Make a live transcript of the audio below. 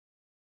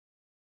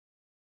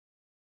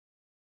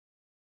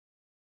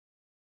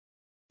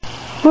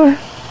What?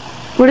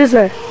 What is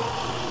that?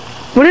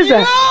 What is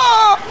that?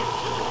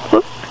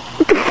 What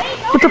the f?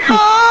 What the f?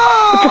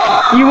 What the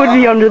f? You would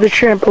be under the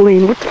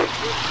trampoline. What the f?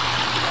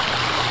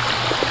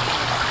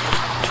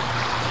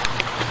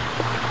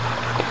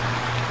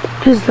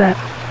 What is that?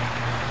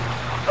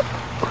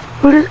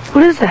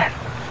 What is that?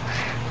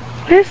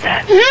 What is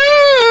that?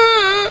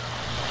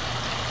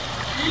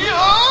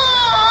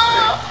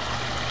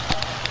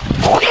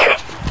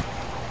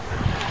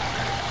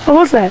 What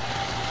was that?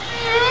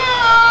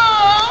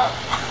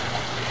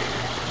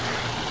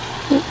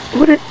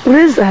 What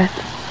is that?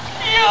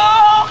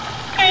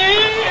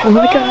 Oh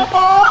my god.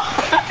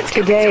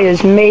 Today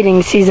is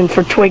mating season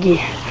for Twiggy.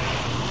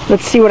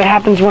 Let's see what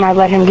happens when I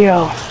let him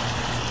go.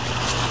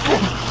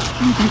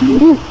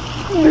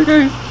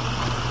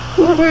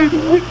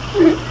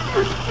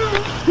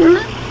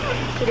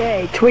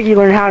 Today, Twiggy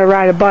learned how to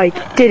ride a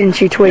bike,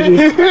 didn't you, Twiggy?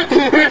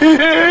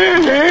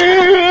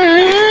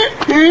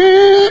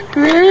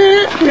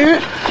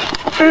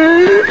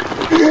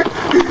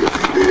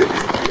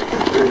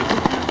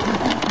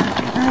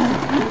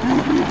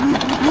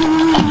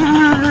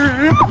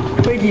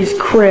 Twiggy's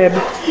crib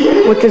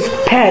with his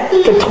pet,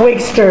 the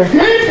Twigster.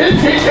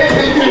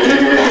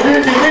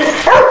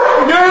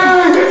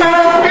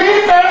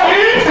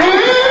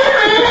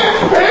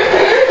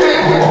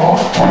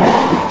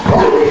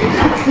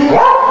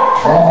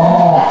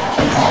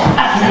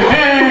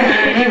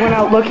 He went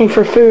out looking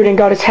for food and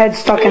got his head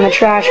stuck in the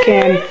trash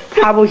can.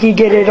 How will he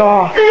get it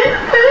off?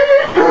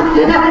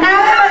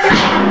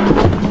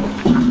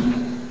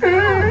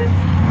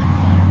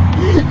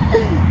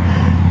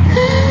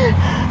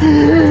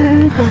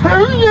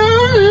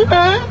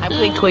 I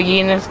play Twiggy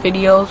in his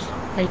videos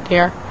right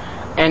there,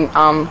 and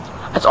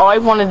that's all I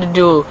wanted to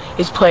do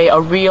is play a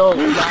real.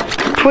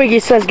 Twiggy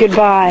says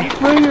goodbye.